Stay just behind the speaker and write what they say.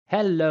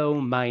Hello,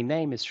 my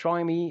name is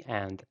Shoimi,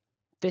 and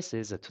this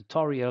is a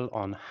tutorial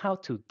on how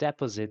to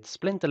deposit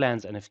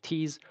Splinterlands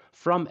NFTs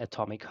from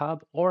Atomic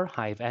Hub or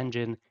Hive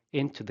Engine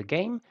into the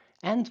game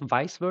and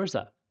vice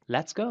versa.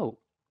 Let's go!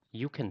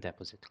 You can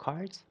deposit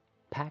cards,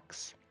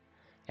 packs,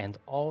 and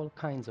all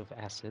kinds of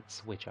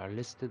assets which are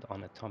listed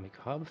on Atomic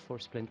Hub for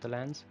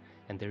Splinterlands,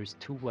 and there's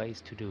two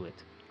ways to do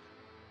it.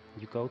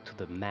 You go to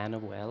the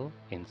manual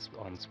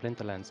on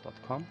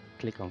splinterlands.com,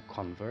 click on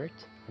convert,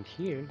 and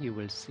here you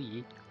will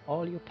see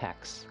all your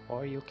packs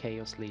or your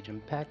Chaos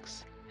Legion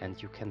packs,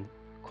 and you can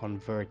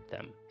convert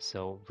them.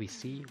 So we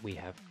see we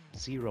have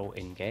 0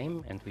 in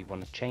game and we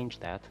want to change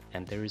that,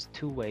 and there is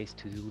two ways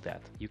to do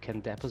that. You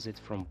can deposit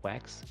from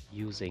Wax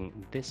using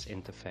this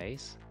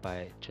interface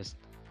by just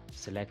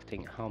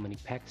selecting how many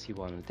packs you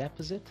want to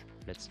deposit.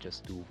 Let's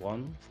just do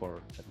one for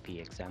the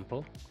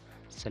example.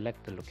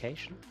 Select the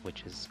location,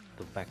 which is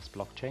the Wax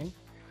blockchain,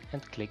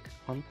 and click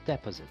on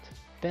deposit.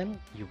 Then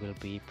you will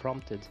be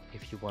prompted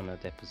if you want to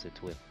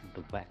deposit with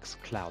the Wax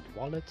Cloud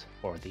wallet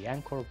or the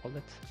Anchor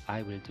wallet.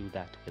 I will do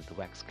that with the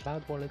Wax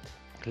Cloud wallet.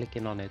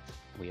 Clicking on it,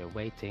 we are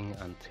waiting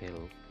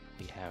until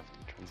we have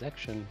the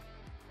transaction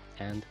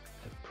and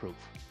approve.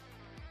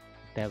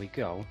 There we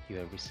go, you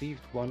have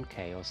received one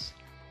Chaos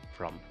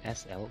from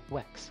SL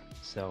Wax.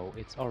 So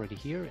it's already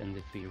here, and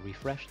if we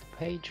refresh the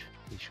page,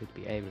 we should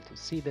be able to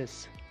see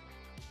this.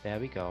 There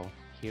we go,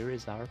 here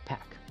is our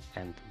pack.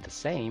 And the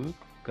same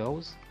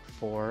goes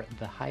for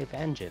the Hive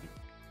engine.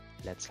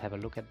 Let's have a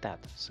look at that.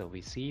 So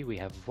we see we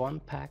have one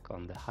pack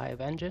on the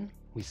Hive engine.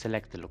 We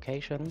select the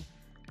location,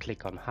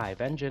 click on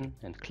Hive engine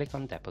and click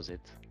on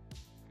deposit.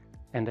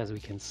 And as we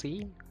can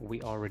see,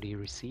 we already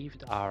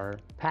received our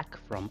pack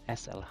from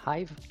SL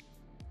Hive.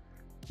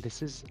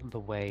 This is the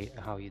way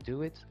how you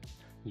do it.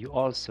 You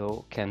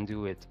also can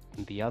do it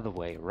the other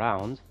way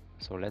around.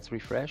 So let's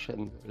refresh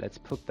and let's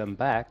put them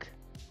back.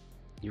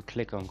 You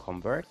click on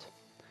convert,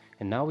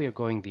 and now we are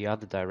going the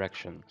other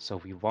direction. So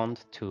we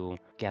want to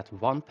get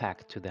one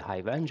pack to the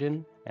Hive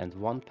engine and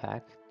one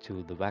pack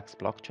to the Wax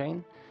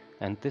blockchain,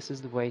 and this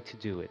is the way to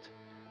do it.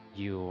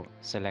 You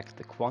select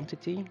the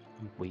quantity,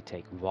 we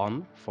take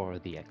one for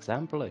the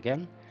example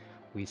again,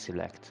 we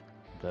select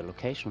the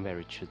location where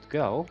it should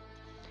go,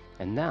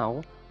 and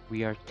now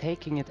we are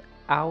taking it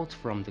out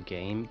from the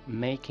game,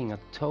 making a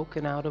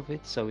token out of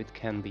it so it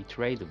can be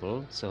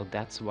tradable. So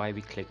that's why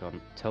we click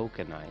on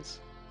tokenize.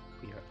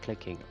 We are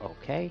clicking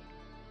OK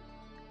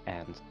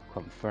and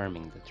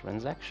confirming the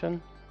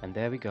transaction, and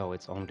there we go,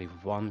 it's only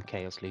one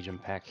Chaos Legion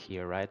pack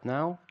here right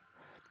now.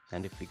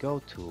 And if we go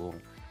to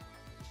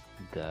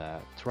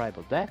the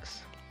tribal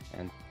decks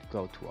and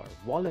go to our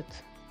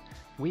wallet,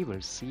 we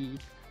will see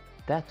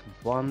that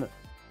one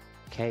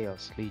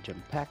Chaos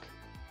Legion pack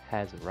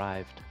has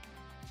arrived.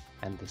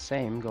 And the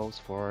same goes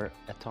for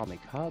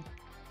Atomic Hub.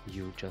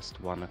 You just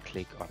want to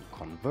click on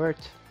convert,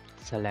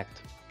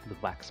 select the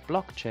Wax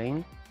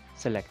blockchain,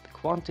 select the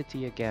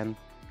quantity again,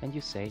 and you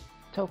say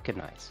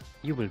tokenize.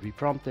 You will be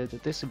prompted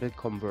that this will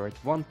convert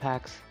one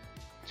packs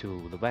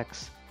to the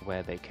Wax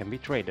where they can be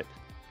traded.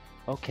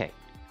 Okay,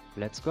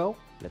 let's go.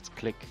 Let's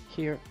click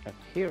here and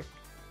here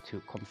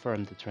to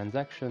confirm the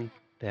transaction.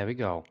 There we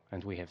go,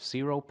 and we have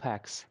 0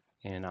 packs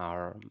in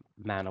our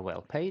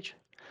manual page.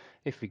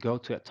 If we go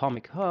to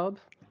Atomic Hub,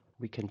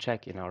 we can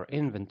check in our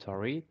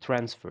inventory,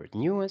 transferred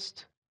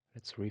newest.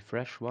 Let's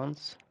refresh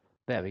once.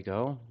 There we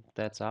go,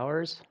 that's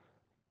ours.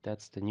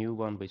 That's the new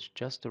one which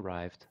just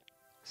arrived.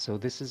 So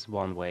this is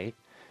one way.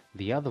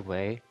 The other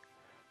way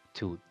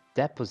to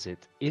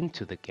deposit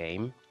into the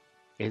game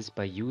is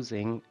by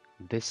using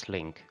this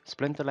link,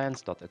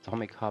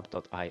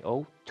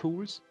 splinterlands.atomichub.io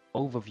tools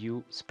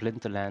overview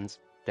Splinterlands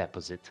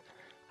deposit.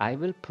 I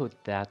will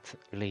put that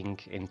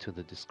link into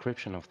the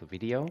description of the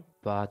video,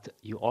 but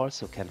you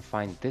also can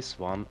find this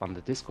one on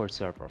the Discord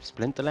server of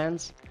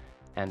Splinterlands,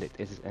 and it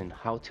is in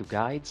how-to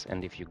guides,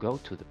 and if you go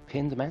to the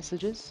pinned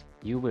messages,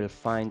 you will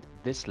find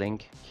this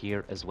link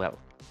here as well.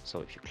 So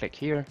if you click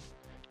here,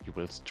 you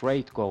will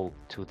straight go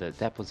to the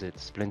deposit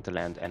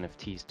Splinterland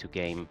NFTs to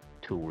game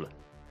tool.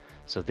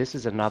 So this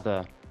is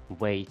another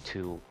way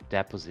to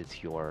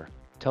deposit your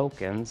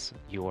tokens,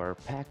 your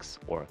packs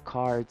or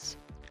cards,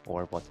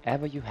 or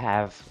whatever you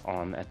have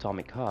on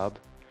Atomic Hub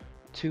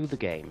to the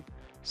game.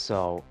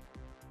 So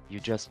you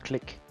just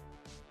click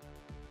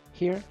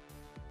here.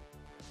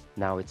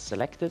 Now it's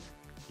selected.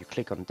 You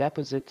click on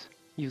deposit.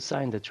 You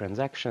sign the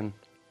transaction,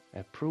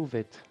 approve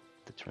it.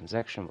 The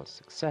transaction was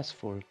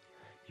successful.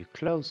 You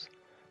close,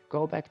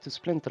 go back to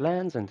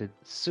Splinterlands, and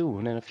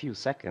soon, in a few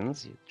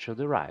seconds, it should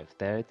arrive.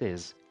 There it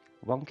is.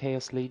 One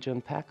Chaos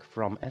Legion pack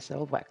from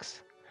SL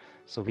Wax.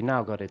 So we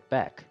now got it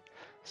back.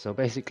 So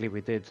basically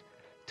we did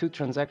 2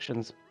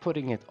 transactions,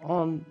 putting it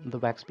on the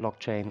Wax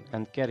blockchain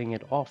and getting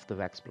it off the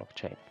Wax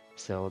blockchain.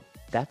 So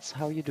that's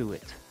how you do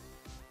it.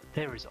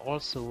 There is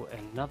also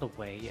another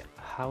way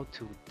how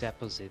to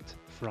deposit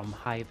from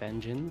Hive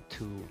Engine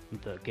to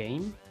the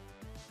game,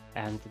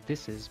 and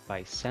this is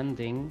by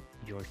sending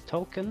your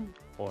token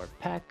or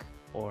pack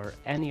or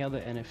any other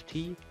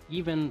NFT.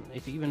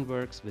 It even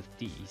works with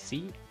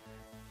DEC.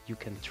 you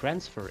can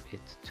transfer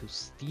it to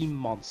Steam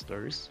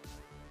Monsters.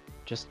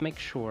 Just make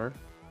sure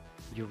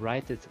you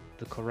write it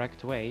the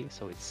correct way,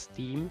 so it's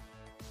Steam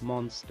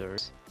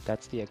Monsters.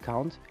 That's the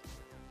account.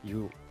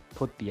 You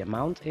put the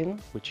amount in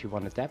which you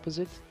want to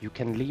deposit. You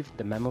can leave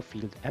the memo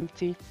field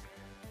empty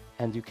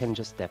and you can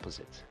just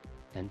deposit.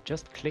 And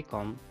just click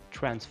on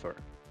transfer.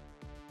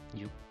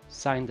 You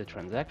sign the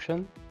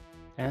transaction,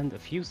 and a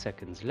few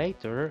seconds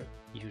later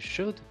you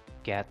should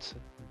get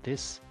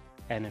this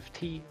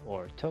NFT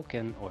or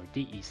token or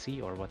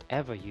DEC or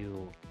whatever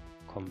you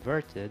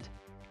converted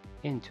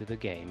into the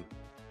game.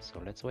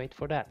 So let's wait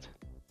for that.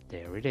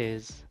 There it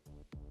is.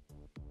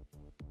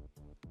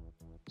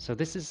 So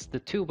this is the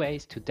two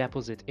ways to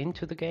deposit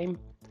into the game.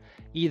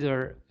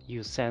 Either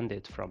you send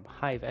it from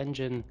Hive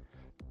Engine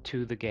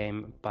to the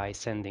game by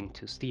sending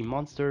to Steam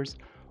Monsters,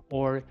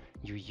 or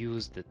you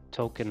use the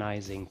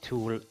tokenizing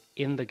tool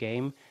in the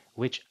game,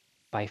 which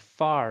by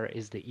far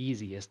is the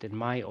easiest in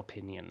my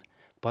opinion,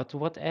 but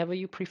whatever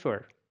you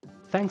prefer.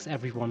 Thanks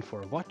everyone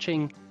for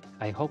watching.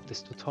 I hope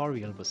this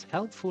tutorial was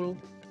helpful,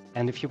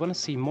 and if you want to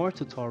see more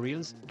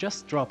tutorials,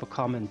 just drop a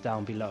comment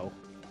down below.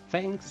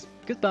 Thanks,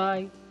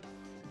 goodbye!